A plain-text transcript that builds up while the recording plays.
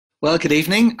Well, good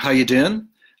evening. How you doing?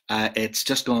 It's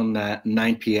just gone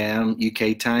 9 p.m.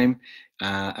 UK time.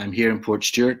 I'm here in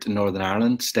Portstewart in Northern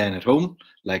Ireland, staying at home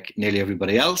like nearly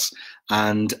everybody else.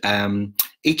 And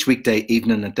each weekday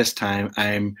evening at this time,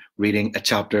 I'm reading a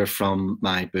chapter from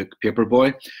my book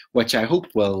Paperboy, which I hope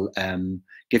will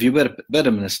give you a bit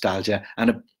of nostalgia and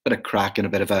a bit of crack and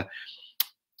a bit of a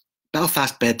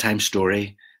Belfast bedtime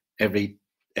story every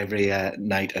every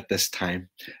night at this time.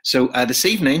 So this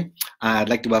evening, I'd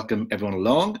like to welcome everyone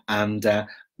along, and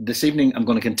this evening I'm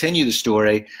going to continue the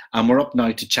story, and we're up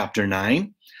now to chapter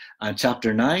 9. And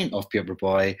chapter 9 of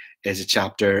Paperboy is a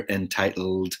chapter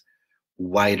entitled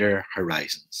Wider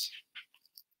Horizons.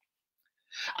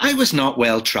 I was not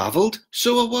well travelled,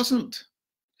 so I wasn't.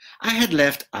 I had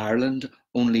left Ireland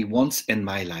only once in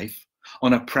my life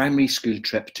on a primary school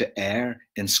trip to Ayr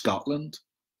in Scotland.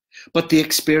 But the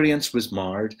experience was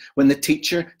marred when the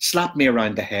teacher slapped me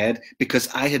around the head because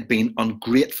I had been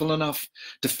ungrateful enough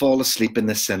to fall asleep in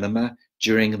the cinema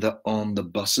during the On the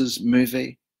Buses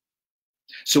movie.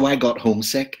 So I got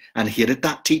homesick and hated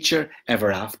that teacher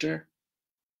ever after.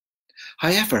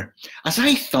 However, as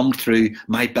I thumbed through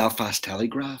my Belfast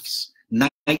telegraphs,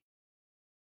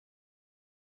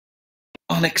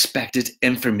 unexpected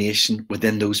information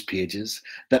within those pages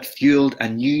that fueled a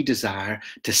new desire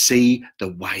to see the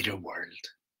wider world.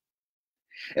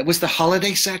 It was the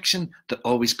holiday section that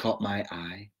always caught my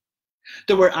eye.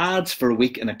 There were ads for a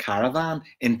week in a caravan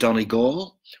in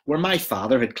Donegal, where my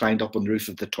father had climbed up on the roof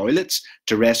of the toilets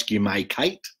to rescue my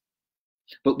kite.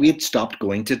 But we had stopped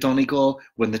going to Donegal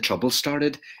when the trouble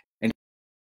started and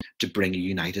to bring a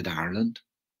united Ireland.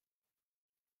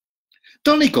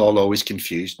 Donegal always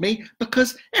confused me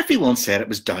because everyone said it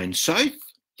was down south.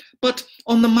 But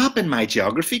on the map in my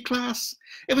geography class,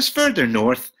 it was further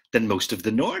north than most of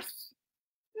the north.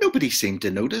 Nobody seemed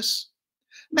to notice.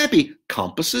 Maybe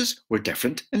compasses were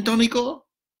different in Donegal.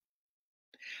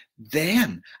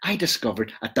 Then I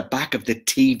discovered at the back of the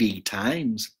TV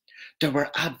Times there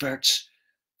were adverts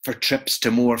for trips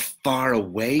to more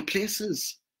faraway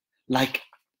places like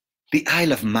the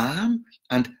Isle of Man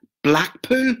and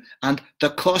Blackpool and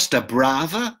the Costa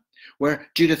Brava, where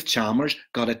Judith Chalmers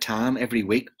got a tan every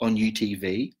week on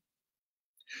UTV.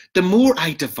 The more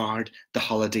I devoured the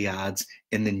holiday ads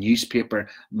in the newspaper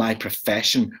my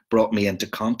profession brought me into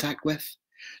contact with,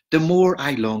 the more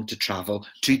I longed to travel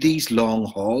to these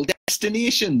long-haul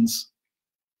destinations.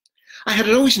 I had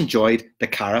always enjoyed the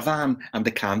caravan and the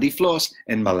candy floss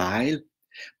in Malile,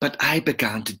 but I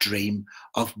began to dream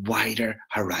of wider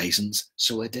horizons,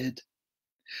 so I did.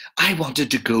 I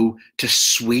wanted to go to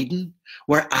Sweden,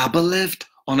 where ABBA lived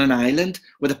on an island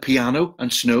with a piano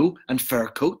and snow and fur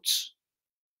coats.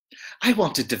 I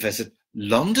wanted to visit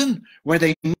London, where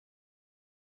they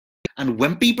and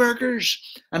Wimpy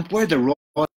burgers, and where the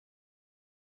royal.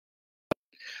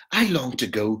 I longed to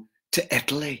go to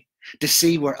Italy to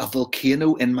see where a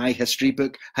volcano in my history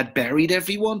book had buried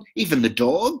everyone, even the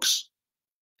dogs.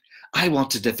 I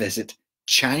wanted to visit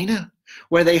China,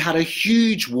 where they had a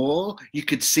huge wall you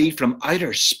could see from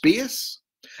outer space.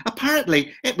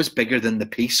 Apparently, it was bigger than the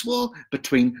Peace Wall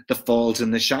between the Falls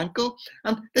and the Shankill,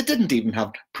 and they didn't even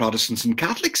have Protestants and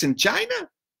Catholics in China.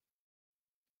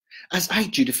 As I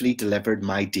dutifully delivered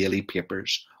my daily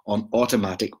papers on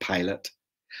automatic pilot,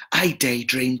 I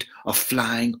daydreamed of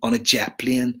flying on a jet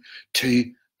plane to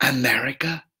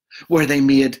America, where they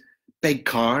made big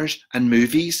cars and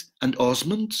movies and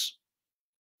Osmonds.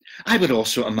 I would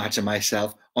also imagine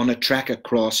myself on a trek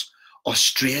across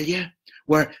Australia,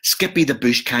 where Skippy the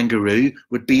bush kangaroo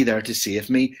would be there to save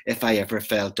me if I ever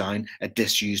fell down a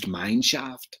disused mine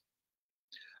shaft.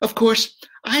 Of course,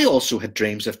 I also had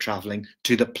dreams of travelling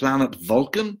to the planet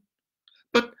Vulcan,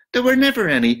 but there were never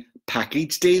any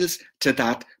package deals to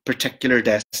that particular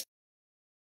destination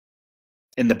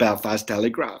in the Belfast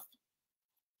Telegraph.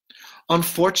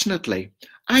 Unfortunately,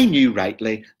 I knew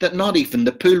rightly that not even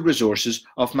the pool resources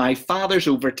of my father's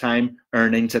overtime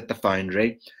earnings at the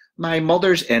foundry, my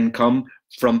mother's income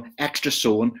from extra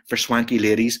sewing for swanky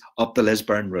ladies up the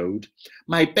Lisburn Road,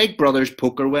 my big brother's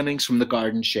poker winnings from the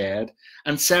garden shed,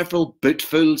 and several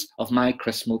bootfuls of my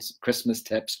Christmas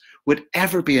tips would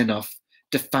ever be enough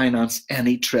to finance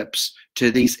any trips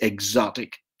to these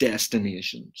exotic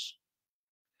destinations.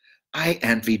 I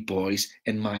envied boys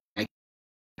in my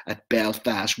at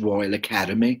Belfast Royal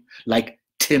Academy, like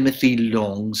Timothy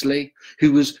Longsley,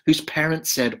 whose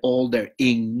parents said all their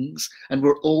ings and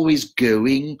were always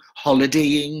going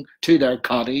holidaying to their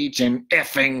cottage in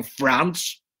effing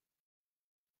France.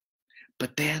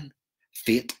 But then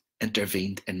fate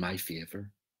intervened in my favour.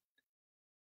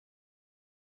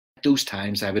 those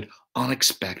times I would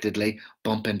unexpectedly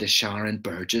bump into Sharon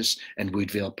Burgess in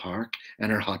Woodville Park in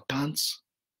her hot pants.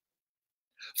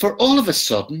 For all of a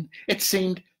sudden, it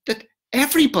seemed that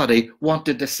everybody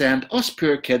wanted to send us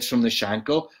poor kids from the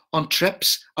Shankill on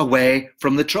trips away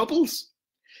from the Troubles.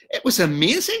 It was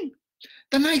amazing.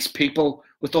 The nice people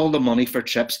with all the money for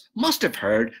trips must have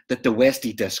heard that the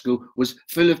Westie Disco was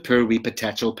full of poor wee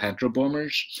potential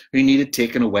pentra-bombers who needed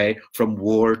taken away from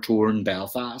war-torn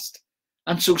Belfast.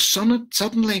 And so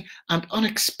suddenly and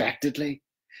unexpectedly,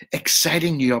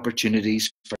 exciting new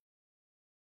opportunities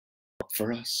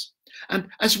for us. And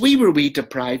as we were wee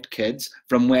deprived kids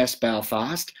from West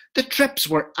Belfast, the trips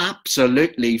were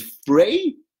absolutely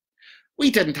free. We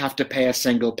didn't have to pay a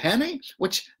single penny,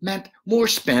 which meant more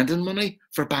spending money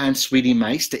for buying sweetie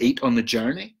mice to eat on the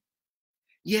journey.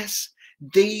 Yes,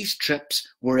 these trips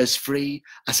were as free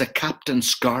as a Captain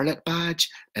Scarlet badge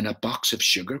in a box of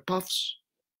sugar puffs.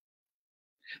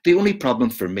 The only problem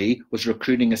for me was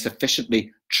recruiting a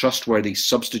sufficiently trustworthy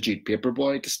substitute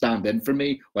paperboy to stand in for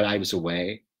me while I was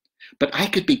away. But I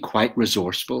could be quite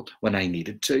resourceful when I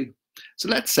needed to. So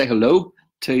let's say hello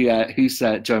to who's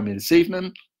joined me this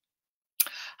evening.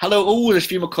 Hello, there's a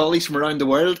few Macaulays from around the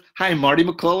world. Hi, Marty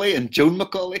Macaulay and Joan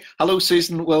Macaulay. Hello,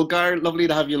 Susan Wilgar. Lovely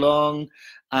to have you along.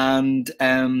 And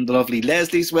the lovely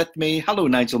Leslie's with me. Hello,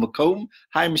 Nigel McComb.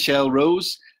 Hi, Michelle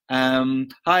Rose.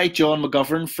 Hi, John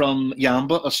McGovern from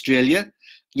Yamba, Australia.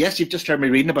 Yes, you've just heard me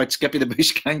reading about Skippy the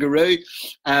Bush Kangaroo.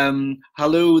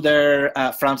 Hello there,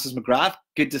 Francis McGrath.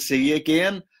 Good to see you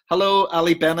again. Hello,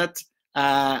 Ali Bennett.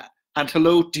 And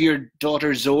hello to your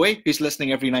daughter Zoe, who's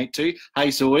listening every night too. Hi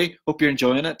Zoe, hope you're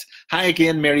enjoying it. Hi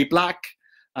again, Mary Black.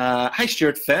 Hi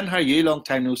Stuart Finn, how are you? Long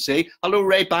time no see. Hello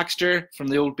Ray Baxter from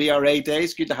the old BRA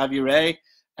days. Good to have you, Ray.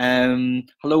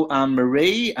 Hello Anne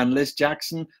Marie and Liz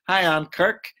Jackson. Hi Anne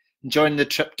Kirk, enjoying the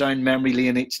trip down memory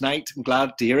lane each night. I'm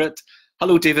glad to hear it.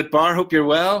 Hello David Barr, hope you're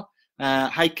well.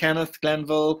 Hi Kenneth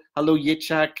Glenville. Hello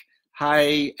Yitzhak.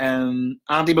 Hi,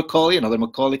 Andy Macaulay, another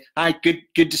Macaulay. Hi, good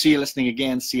to see you listening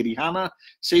again, Sadie Hannah.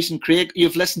 Susan Craig,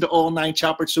 you've listened to all 9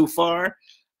 chapters so far,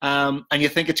 and you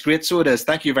think it's great, so it is.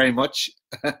 Thank you very much,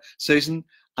 Susan.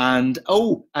 And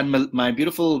my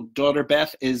beautiful daughter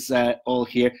Beth is all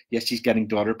here. Yes, she's getting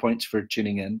daughter points for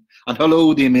tuning in. And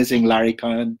hello, the amazing Larry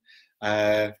Cowan,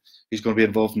 who's going to be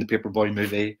involved in the Paperboy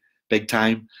movie, big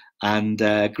time. And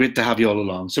great to have you all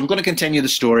along. So I'm going to continue the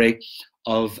story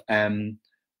of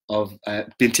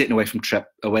being taken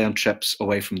away on trips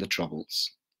away from the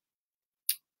Troubles.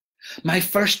 My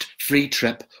first free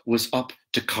trip was up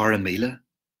to Corrymeela.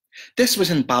 This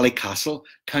was in Ballycastle,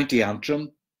 County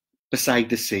Antrim, beside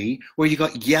the sea, where you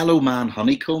got yellow man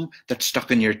honeycomb that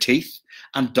stuck in your teeth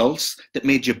and dulse that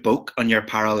made you boke on your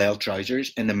parallel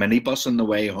trousers in the minibus on the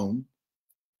way home.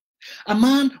 A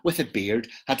man with a beard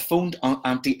had phoned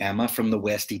Auntie Emma from the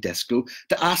Westie Disco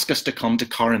to ask us to come to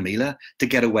Corrymeela to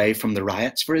get away from the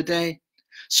riots for a day.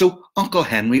 So Uncle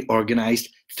Henry organised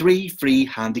 3 free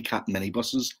handicapped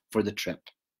minibuses for the trip.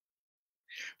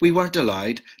 We weren't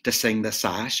allowed to sing the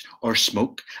sash or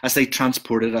smoke as they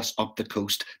transported us up the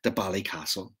coast to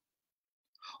Ballycastle.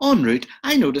 En route,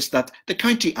 I noticed that the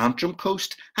County Antrim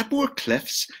coast had more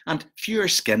cliffs and fewer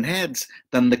skinheads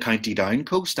than the County Down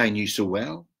coast I knew so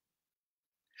well.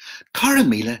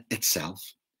 Corrymeela itself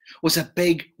was a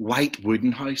big white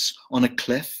wooden house on a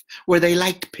cliff where they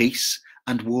liked peace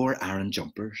and wore Aran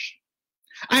jumpers.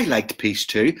 I liked peace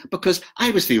too because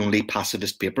I was the only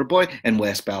pacifist paperboy in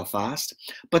West Belfast,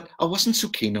 but I wasn't so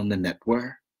keen on the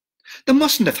knitwear. They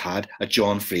mustn't have had a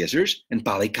John Fraser's in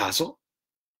Ballycastle.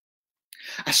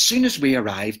 As soon as we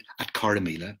arrived at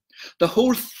Corrymeela, the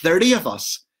whole 30 of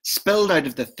us spilled out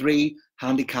of the 3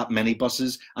 handicapped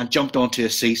minibuses and jumped onto a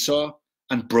seesaw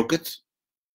and broke it.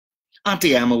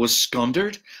 Auntie Emma was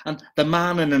scundered, and the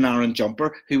man in an Aran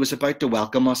jumper who was about to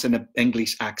welcome us in an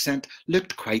English accent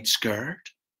looked quite scared.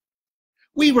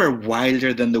 We were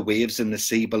wilder than the waves in the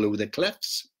sea below the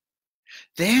cliffs.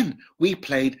 Then we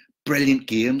played brilliant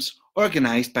games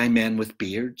organised by men with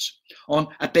beards on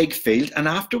a big field, and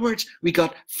afterwards we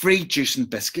got free juice and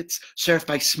biscuits served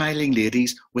by smiling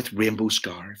ladies with rainbow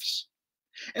scarves.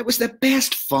 It was the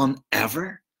best fun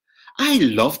ever. I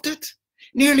loved it.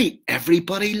 Nearly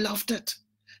everybody loved it.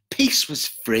 Peace was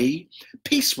free.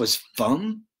 Peace was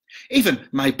fun. Even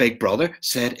my big brother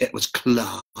said it was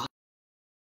class.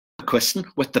 Quiston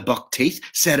with the buck teeth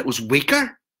said it was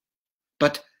weaker.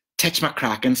 But Titch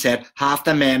McCracken said half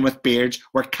the men with beards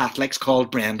were Catholics called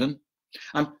Brendan.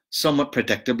 And somewhat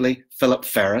predictably, Philip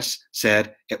Ferris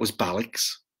said it was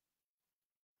Ballocks.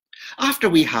 After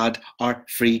we had our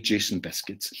free juice and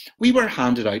biscuits, we were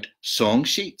handed out song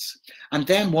sheets, and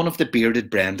then one of the bearded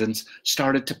Brendans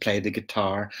started to play the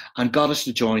guitar and got us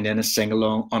to join in a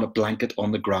sing-along on a blanket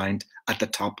on the ground at the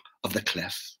top of the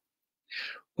cliff.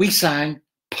 We sang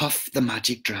Puff the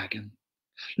Magic Dragon,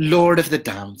 Lord of the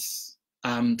Dance,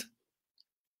 and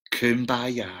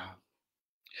Kumbaya.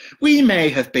 We may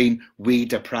have been wee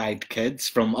deprived kids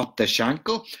from up the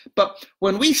shankle, but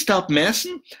when we stopped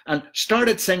messing and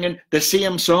started singing the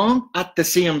same song at the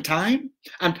same time,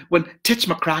 and when Titch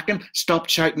McCracken stopped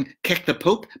shouting "Kick the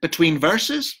Pope" between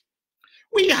verses,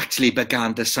 we actually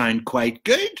began to sound quite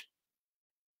good.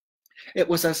 It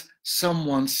was as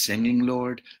someone singing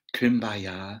Lord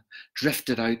Kumbaya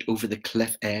drifted out over the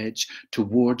cliff edge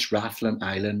towards Rathlin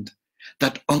Island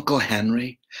that Uncle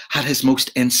Henry had his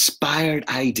most inspired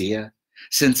idea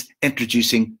since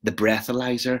introducing the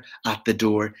breathalyzer at the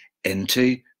door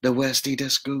into the Westie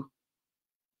Disco.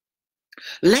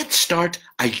 "Let's start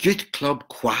a youth club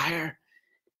choir,"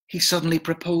 he suddenly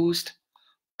proposed.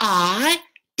 "Aye,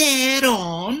 dead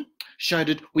on,"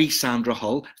 shouted wee Sandra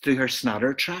Hull through her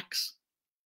snatter tracks.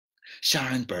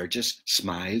 Sharon Burgess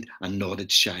smiled and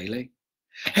nodded shyly.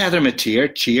 Heather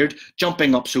Mateer cheered,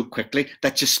 jumping up so quickly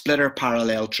that she split her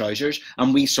parallel trousers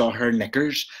and we saw her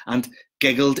knickers, and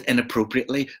giggled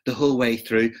inappropriately the whole way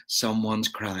through "Someone's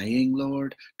Crying,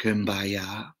 Lord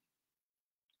Kumbaya."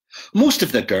 Most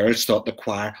of the girls thought the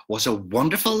choir was a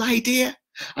wonderful idea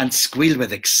and squealed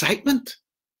with excitement.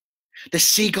 The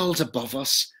seagulls above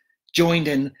us joined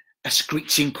in a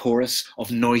screeching chorus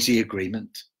of noisy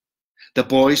agreement. The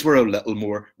boys were a little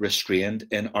more restrained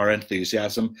in our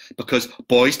enthusiasm because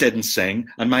boys didn't sing,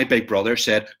 and my big brother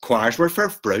said choirs were for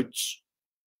brutes.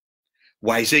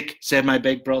 "Wysick," said my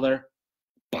big brother.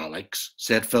 "Bollocks,"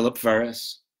 said Philip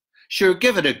Ferris. "Sure,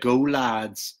 give it a go,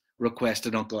 lads,"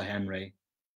 requested Uncle Henry.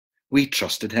 We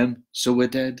trusted him, so we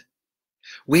did.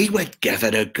 We would give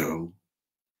it a go.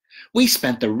 We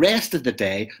spent the rest of the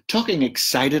day talking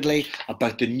excitedly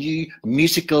about the new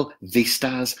musical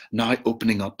vistas now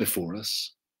opening up before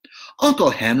us. Uncle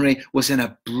Henry was in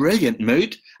a brilliant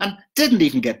mood and didn't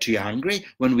even get too angry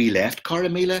when we left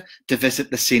Corrymeela to visit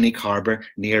the scenic harbour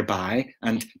nearby,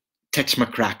 and Titch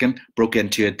McCracken broke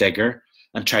into a digger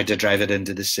and tried to drive it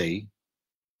into the sea.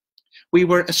 We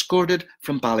were escorted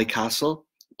from Ballycastle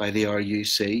by the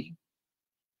RUC.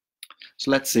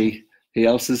 So let's see who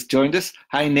else has joined us.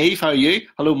 Hi, Neve, how are you?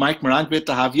 Hello, Mike Moran, great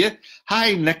to have you.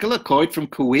 Hi, Nicola Coyd from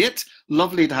Kuwait.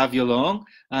 Lovely to have you along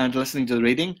and listening to the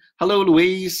reading. Hello,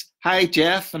 Louise. Hi,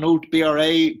 Jeff, an old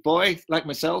BRA boy like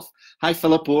myself. Hi,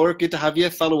 Philip Orr, good to have you,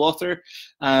 fellow author.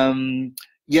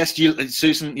 Yes,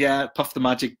 Susan, yeah, Puff the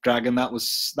Magic Dragon, that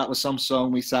was some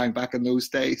song we sang back in those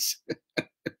days.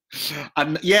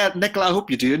 And yeah, Nicola, I hope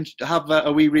you do have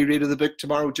a wee reread of the book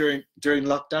tomorrow during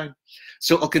lockdown.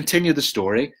 So I'll continue the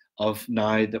story of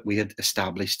now that we had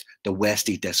established the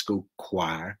Westie Disco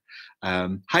Choir.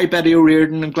 Hi, Betty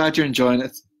O'Riordan, I'm glad you're enjoying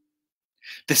it.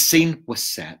 The scene was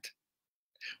set.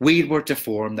 We were to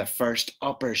form the first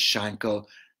Upper Shankle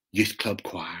Youth Club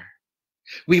Choir.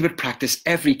 We would practice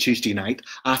every Tuesday night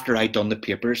after I'd done the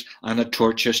papers and a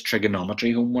tortuous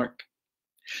trigonometry homework.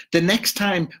 The next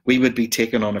time we would be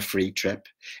taken on a free trip,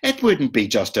 it wouldn't be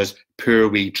just as poor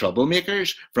wee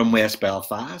troublemakers from West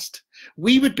Belfast.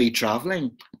 We would be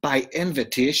travelling by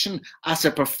invitation as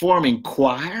a performing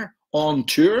choir on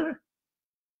tour.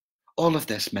 All of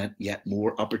this meant yet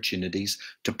more opportunities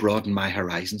to broaden my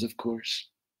horizons, of course.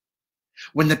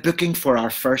 When the booking for our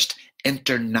first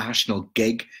international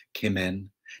gig came in,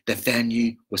 the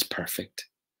venue was perfect.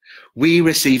 We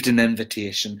received an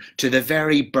invitation to the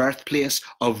very birthplace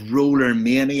of roller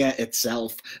mania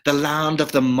itself, the land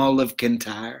of the Mull of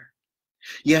Kintyre.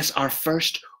 Yes, our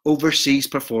first overseas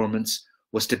performance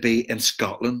was to be in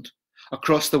Scotland,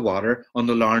 across the water on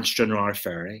the Larne-Stranraer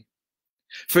ferry.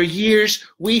 For years,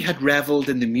 we had revelled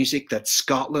in the music that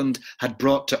Scotland had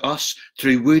brought to us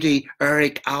through Woody,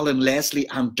 Eric, Alan, Leslie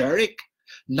and Derek.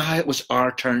 Now it was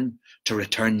our turn to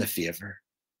return the favour.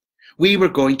 We were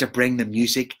going to bring the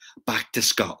music back to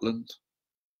Scotland.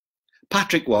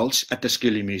 Patrick Walsh at the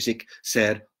School of Music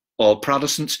said all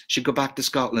Protestants should go back to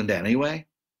Scotland anyway.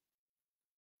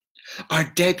 Our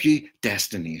debut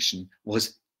destination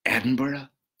was Edinburgh.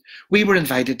 We were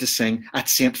invited to sing at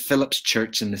St. Philip's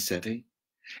Church in the city.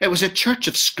 It was a Church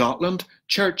of Scotland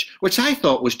church, which I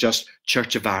thought was just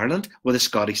Church of Ireland with a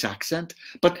Scottish accent,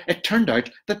 but it turned out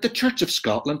that the Church of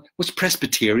Scotland was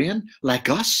Presbyterian, like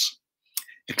us,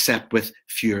 except with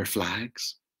fewer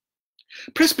flags.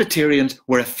 Presbyterians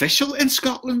were official in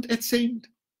Scotland, it seemed.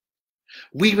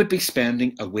 We would be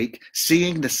spending a week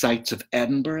seeing the sights of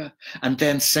Edinburgh and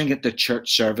then sing at the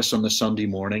church service on the Sunday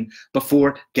morning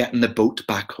before getting the boat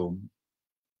back home.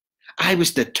 I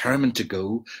was determined to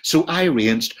go, so I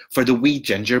arranged for the wee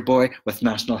ginger boy with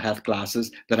national health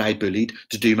glasses that I bullied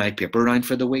to do my paper round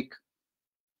for the week.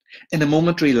 In a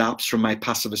momentary lapse from my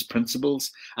pacifist principles,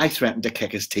 I threatened to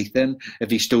kick his teeth in if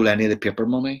he stole any of the paper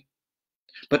money.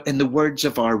 But in the words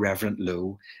of our Reverend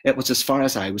Lowe, it was, as far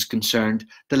as I was concerned,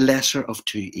 the lesser of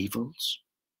two evils.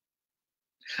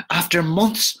 After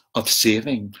months of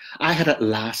saving, I had at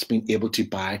last been able to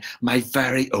buy my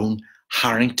very own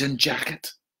Harrington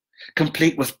jacket,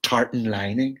 complete with tartan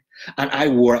lining, and I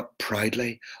wore it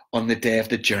proudly on the day of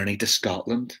the journey to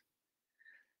Scotland.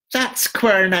 "That's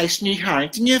queer nice new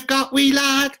Harrington you've got, wee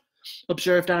lad,"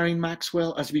 observed Irene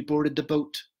Maxwell as we boarded the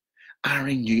boat.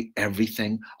 Irene knew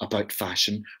everything about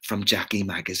fashion from Jackie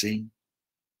magazine.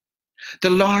 The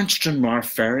Lawrence-Stranraer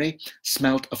ferry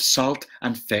smelt of salt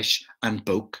and fish and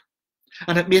boke,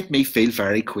 and it made me feel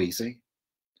very queasy.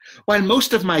 While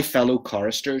most of my fellow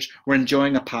choristers were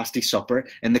enjoying a pasty supper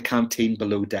in the canteen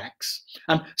below decks,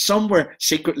 and some were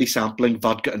secretly sampling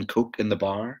vodka and coke in the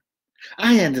bar,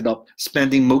 I ended up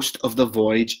spending most of the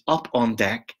voyage up on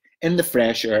deck in the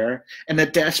fresh air in a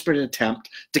desperate attempt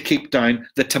to keep down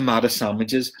the tomato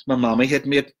sandwiches my mommy had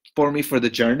made for me for the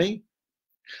journey.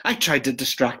 I tried to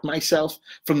distract myself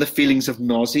from the feelings of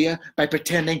nausea by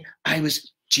pretending I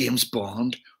was James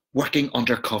Bond working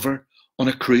undercover on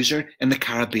a cruiser in the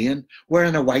Caribbean,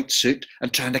 wearing a white suit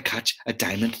and trying to catch a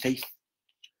diamond thief.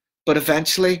 But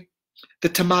eventually, the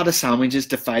tomato sandwiches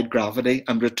defied gravity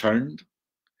and returned.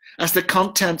 As the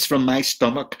contents from my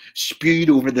stomach spewed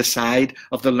over the side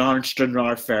of the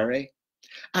Lawrence-Stranraer ferry,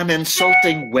 an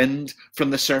insulting wind from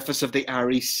the surface of the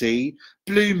Irish Sea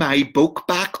blew my boat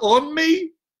back on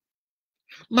me.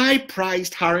 My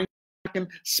prized Harrington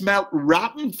smelt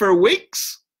rotten for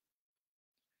weeks.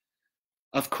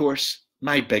 Of course,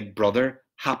 my big brother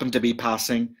happened to be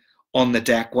passing on the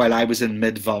deck while I was in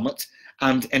mid-vomit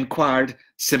and inquired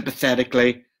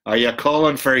sympathetically, "Are you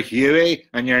calling for Hughie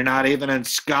and you're not even in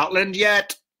Scotland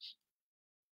yet?"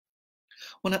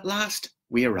 When at last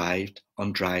we arrived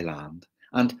on dry land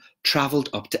and travelled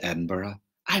up to Edinburgh,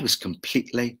 I was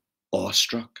completely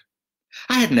awestruck.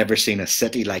 I had never seen a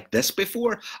city like this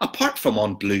before, apart from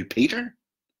on Blue Peter.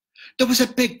 There was a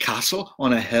big castle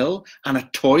on a hill and a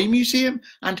toy museum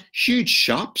and huge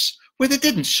shops where they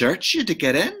didn't search you to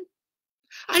get in.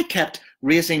 I kept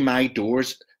raising my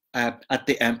doors at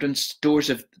the entrance doors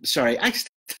of,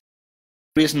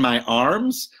 raising my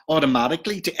arms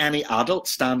automatically to any adult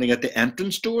standing at the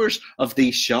entrance doors of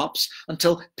these shops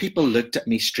until people looked at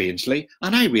me strangely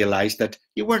and I realised that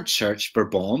you weren't searched for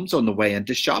bombs on the way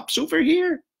into shops over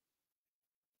here.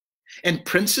 In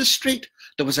Princes Street,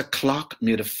 there was a clock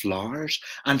made of flowers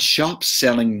and shops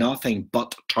selling nothing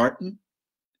but tartan.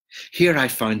 Here I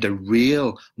found the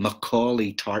real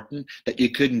Macaulay tartan that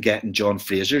you couldn't get in John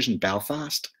Fraser's in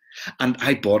Belfast. And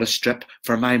I bought a strip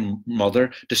for my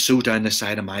mother to sew down the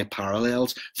side of my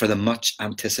parallels for the much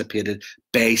anticipated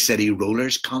Bay City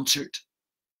Rollers concert.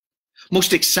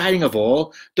 Most exciting of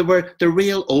all, there were the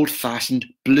real old-fashioned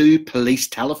blue police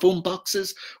telephone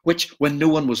boxes, which, when no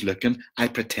one was looking, I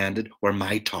pretended were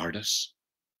my TARDIS.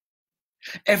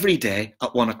 Every day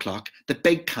at 1 o'clock, the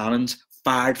big cannons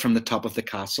fired from the top of the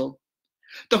castle.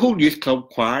 The whole youth club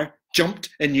choir jumped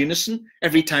in unison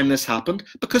every time this happened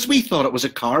because we thought it was a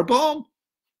car bomb.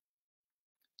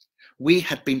 We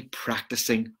had been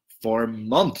practicing for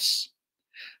months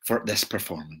for this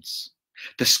performance.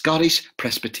 The Scottish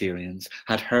Presbyterians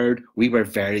had heard we were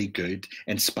very good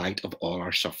in spite of all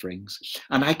our sufferings,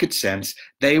 and I could sense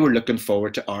they were looking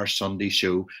forward to our Sunday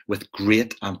show with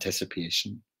great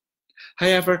anticipation.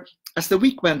 However, as the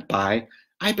week went by,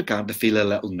 I began to feel a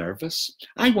little nervous.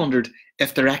 I wondered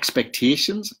if their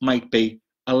expectations might be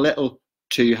a little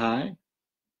too high.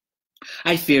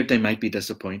 I feared they might be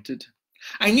disappointed.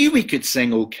 I knew we could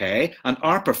sing okay, and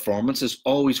our performances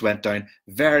always went down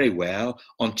very well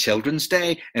on Children's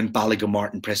Day in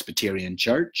Ballygomartin Presbyterian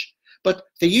Church, but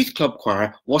the youth club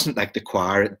choir wasn't like the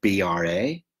choir at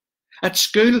BRA. At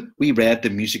school, we read the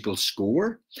musical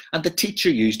score, and the teacher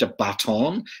used a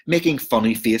baton, making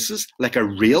funny faces like a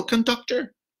real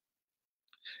conductor.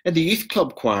 In the youth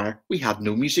club choir, we had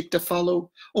no music to follow,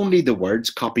 only the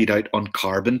words copied out on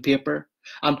carbon paper,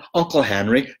 and Uncle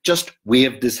Henry just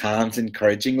waved his hands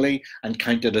encouragingly and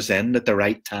counted us in at the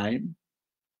right time.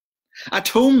 At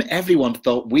home, everyone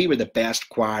thought we were the best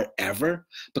choir ever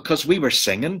because we were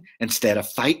singing instead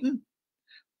of fighting.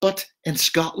 But in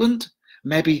Scotland,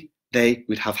 maybe they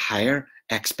would have higher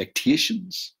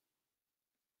expectations.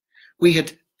 We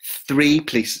had Three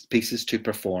pieces to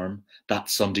perform that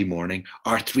Sunday morning,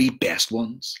 our three best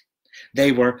ones.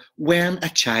 They were When a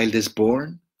Child is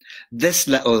Born, This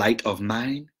Little Light of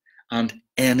Mine, and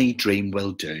Any Dream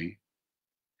Will Do.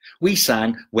 We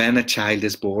sang When a Child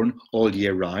is Born all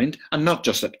year round, and not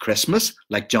just at Christmas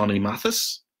like Johnny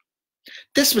Mathis.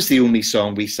 This was the only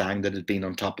song we sang that had been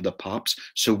on Top of the Pops,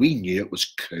 so we knew it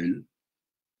was cool.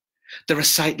 The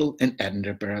recital in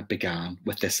Edinburgh began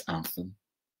with this anthem.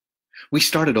 We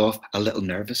started off a little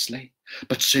nervously,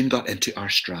 but soon got into our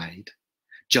stride.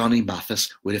 Johnny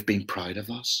Mathis would have been proud of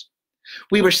us.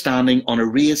 We were standing on a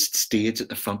raised stage at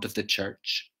the front of the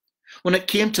church. When it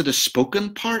came to the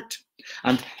spoken part,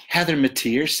 and Heather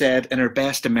Mateer said in her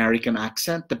best American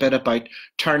accent the bit about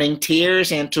turning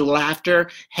tears into laughter,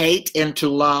 hate into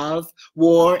love,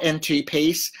 war into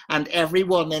peace, and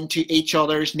everyone into each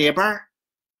other's neighbour,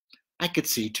 I could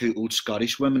see two old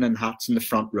Scottish women in hats in the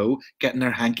front row getting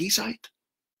their hankies out.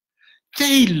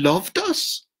 They loved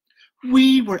us.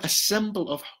 We were a symbol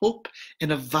of hope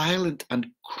in a violent and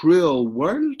cruel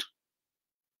world.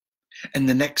 In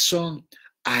the next song,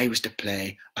 I was to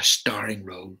play a starring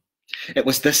role. It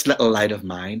was This Little Light of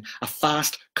Mine, a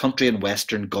fast country and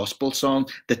western gospel song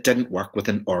that didn't work with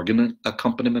an organ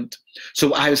accompaniment,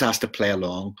 so I was asked to play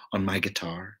along on my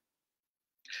guitar.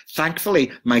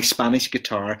 Thankfully, my Spanish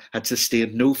guitar had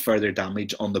sustained no further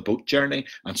damage on the boat journey,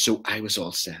 and so I was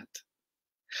all set.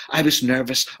 I was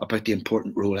nervous about the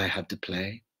important role I had to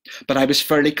play, but I was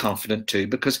fairly confident too,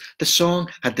 because the song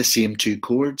had the same two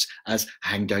chords as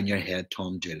Hang Down Your Head,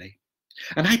 Tom Dooley,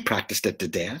 and I practiced it to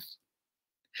death.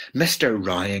 Mr.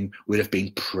 Rowing would have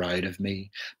been proud of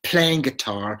me, playing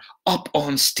guitar up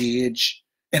on stage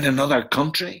in another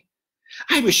country.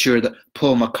 I was sure that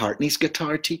Paul McCartney's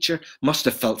guitar teacher must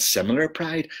have felt similar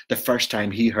pride the first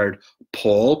time he heard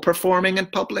Paul performing in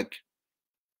public.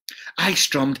 I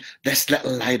strummed This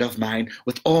Little Light of Mine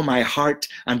with all my heart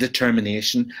and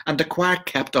determination, and the choir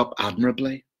kept up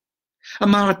admirably. A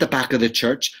man at the back of the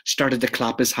church started to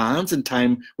clap his hands in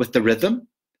time with the rhythm.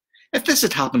 If this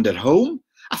had happened at home,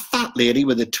 a fat lady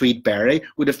with a tweed beret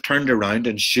would have turned around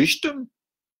and shushed him,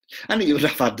 and he would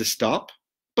have had to stop.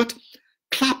 But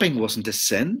clapping wasn't a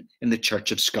sin in the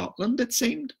Church of Scotland, it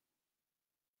seemed.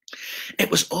 It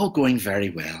was all going very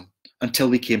well until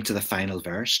we came to the final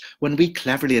verse, when we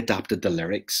cleverly adapted the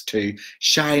lyrics to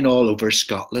Shine all over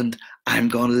Scotland, I'm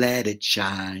gonna let it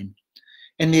shine.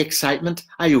 In the excitement,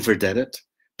 I overdid it,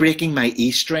 breaking my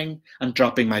E string and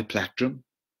dropping my plectrum.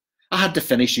 I had to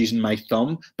finish using my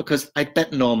thumb because I'd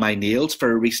bitten all my nails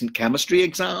for a recent chemistry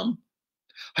exam.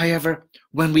 However,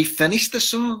 when we finished the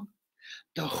song,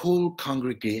 the whole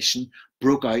congregation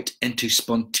broke out into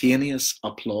spontaneous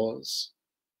applause.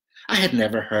 I had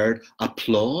never heard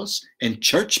applause in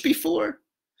church before.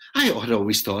 I had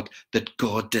always thought that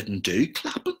God didn't do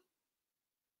clapping.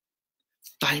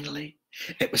 Finally,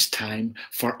 it was time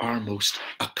for our most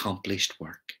accomplished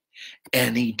work,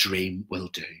 Any Dream Will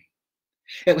Do.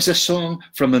 It was a song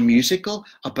from a musical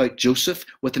about Joseph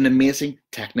with an amazing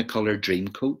Technicolor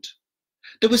dreamcoat.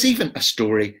 There was even a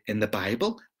story in the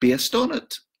Bible based on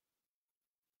it.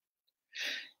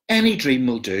 Any Dream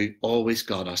Will Do always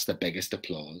got us the biggest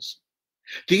applause.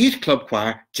 The youth club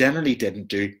choir generally didn't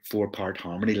do four-part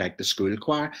harmony like the school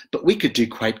choir, but we could do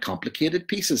quite complicated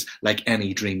pieces like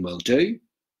Any Dream Will Do,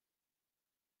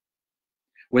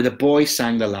 where the boys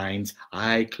sang the lines,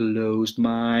 I closed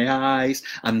my eyes,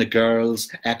 and the girls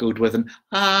echoed with an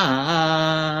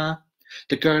ah.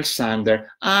 The girls sang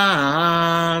their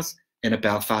ahs in a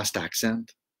Belfast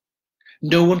accent.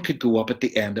 No one could go up at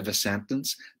the end of a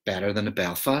sentence better than a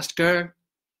Belfast girl.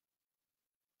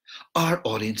 Our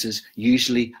audiences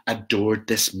usually adored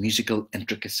this musical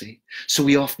intricacy, so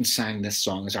we often sang this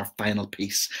song as our final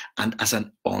piece and as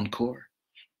an encore.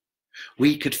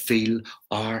 We could feel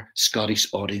our Scottish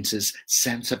audience's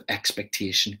sense of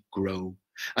expectation grow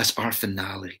as our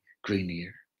finale grew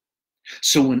near.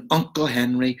 So when Uncle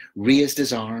Henry raised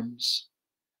his arms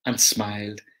and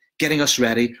smiled, getting us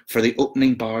ready for the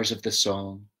opening bars of the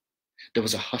song, there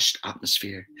was a hushed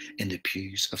atmosphere in the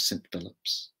pews of St.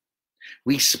 Philip's.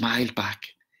 We smiled back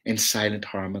in silent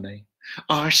harmony.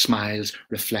 Our smiles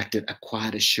reflected a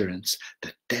quiet assurance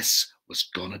that this was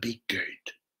gonna be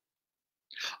good.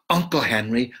 Uncle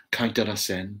Henry counted us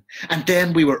in, and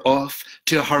then we were off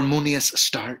to a harmonious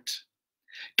start.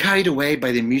 Carried away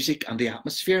by the music and the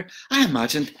atmosphere, I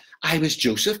imagined I was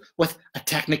Joseph with a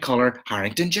Technicolor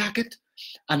Harrington jacket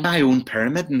and my own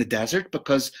pyramid in the desert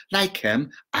because, like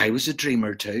him, I was a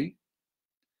dreamer too.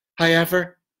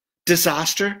 However,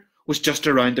 disaster was just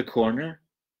around the corner,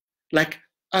 like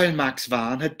Old Mac's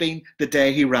van had been the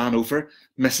day he ran over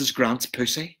Mrs. Grant's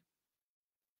pussy.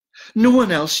 No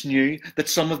one else knew that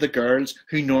some of the girls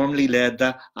who normally led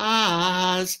the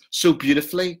ahs so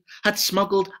beautifully had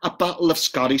smuggled a bottle of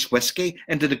Scottish whisky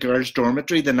into the girls'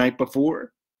 dormitory the night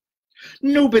before.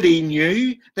 Nobody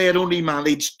knew they had only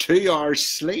managed 2 hours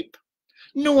sleep.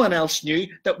 No one else knew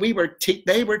that they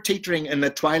were teetering in the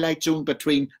twilight zone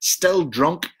between still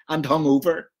drunk and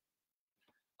hungover.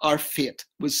 Our fate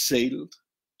was sealed.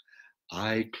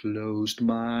 I closed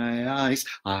my eyes,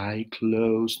 I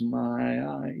closed my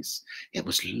eyes. It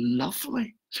was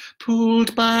lovely.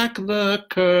 Pulled back the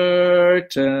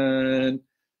curtain.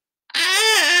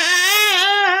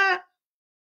 Ah!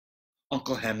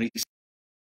 Uncle Henry,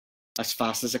 as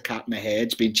fast as a cat in a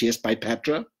hedge, being chased by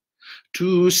Petra.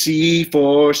 To see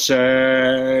for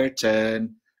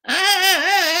certain.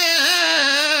 Ah!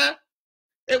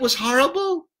 It was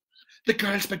horrible. The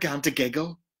girls began to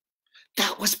giggle.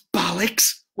 That was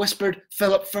bollocks, whispered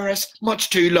Philip Ferris, much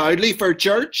too loudly for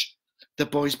church. The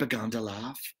boys began to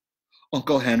laugh.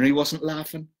 Uncle Henry wasn't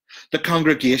laughing. The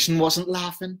congregation wasn't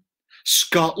laughing.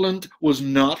 Scotland was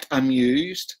not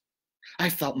amused. I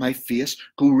felt my face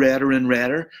go redder and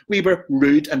redder. We were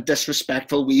rude and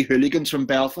disrespectful wee hooligans from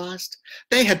Belfast.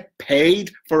 They had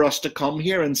paid for us to come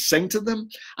here and sing to them,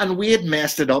 and we had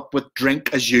messed it up with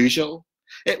drink as usual.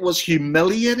 It was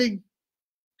humiliating.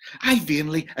 I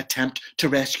vainly attempt to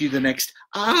rescue the next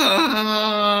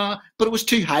but it was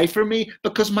too high for me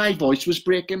because my voice was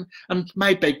breaking, and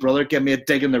my big brother gave me a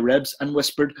dig in the ribs and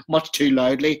whispered much too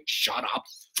loudly, "Shut up,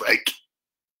 freak."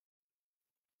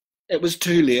 It was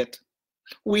too late.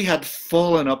 We had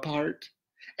fallen apart.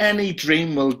 Any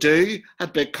dream will do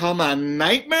had become a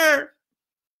nightmare.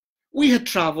 We had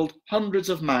travelled hundreds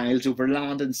of miles over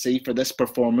land and sea for this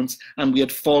performance, and we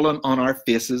had fallen on our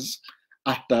faces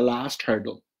at the last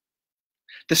hurdle.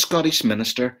 The Scottish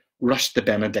minister rushed the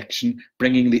benediction,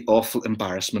 bringing the awful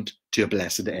embarrassment to a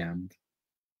blessed end.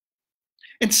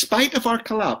 In spite of our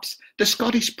collapse, the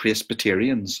Scottish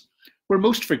Presbyterians were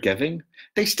most forgiving.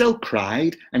 They still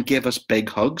cried and gave us big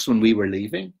hugs when we were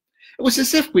leaving. It was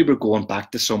as if we were going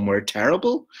back to somewhere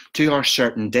terrible, to our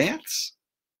certain deaths.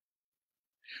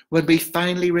 When we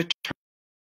finally returned,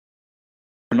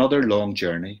 another long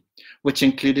journey, which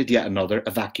included yet another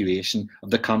evacuation of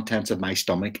the contents of my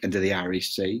stomach into the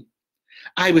Irish Sea,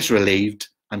 I was relieved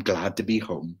and glad to be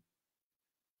home.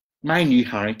 My new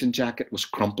Harrington jacket was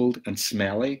crumpled and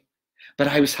smelly, but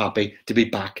I was happy to be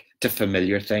back to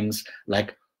familiar things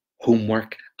like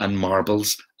homework and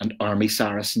marbles and army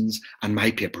Saracens and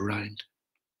my paper round.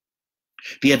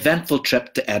 The eventful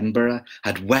trip to Edinburgh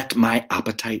had whet my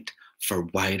appetite for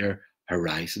wider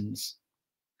horizons,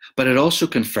 but it also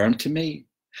confirmed to me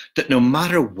that no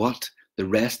matter what the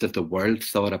rest of the world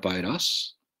thought about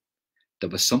us, there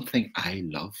was something I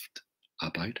loved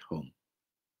about home.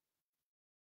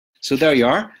 So there you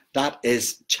are. That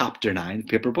is chapter 9,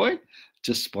 Paperboy.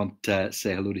 Just want to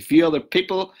say hello to a few other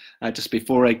people just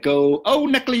before I go. Oh,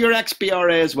 Nicola, you're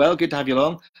ex-BRA as well. Good to have you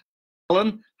along.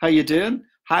 Alan, how you doing?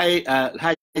 Hi,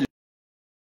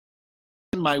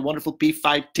 my wonderful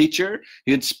P5 teacher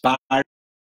who inspired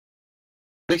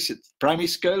primary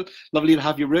school. Lovely to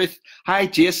have you, Ruth. Hi,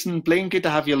 Jason Blaine. Good to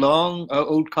have you along.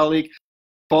 Old colleague.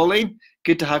 Pauline,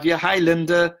 good to have you. Hi,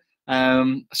 Linda.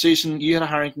 Susan, you had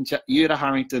a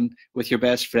Harrington with your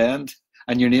best friend,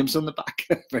 and your name's on the back.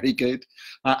 Very good.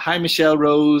 Hi, Michelle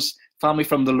Rose. Family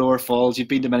from the Lower Falls. You've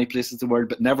been to many places in the world,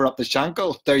 but never up the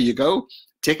Shankill. There you go.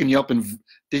 Taking you up in.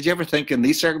 Did you ever think in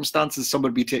these circumstances someone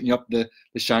would be taking you up the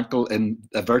Shankill in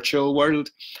a virtual world?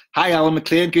 Hi, Alan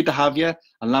McLean. Good to have you.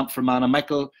 And Lamp for Mana.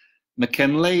 Michael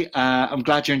McKinley. I'm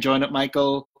glad you're enjoying it,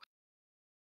 Michael.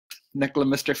 Nicola,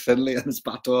 Mr. Finlay and his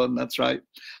baton, that's right.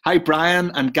 Hi, Brian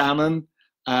and Gannon.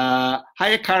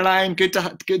 Hiya, Caroline. Good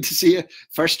to see you.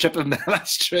 First trip of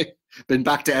that's true. Been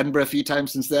back to Edinburgh a few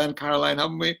times since then, Caroline,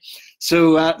 haven't we?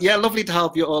 So, yeah, lovely to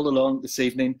have you all along this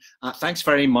evening. Thanks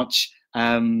very much.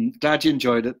 Glad you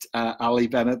enjoyed it. Ali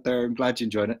Bennett there, I'm glad you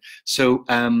enjoyed it. So,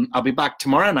 I'll be back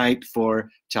tomorrow night for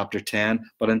chapter 10.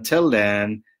 But until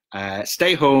then,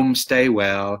 stay home, stay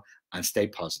well, and stay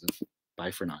positive.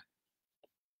 Bye for now.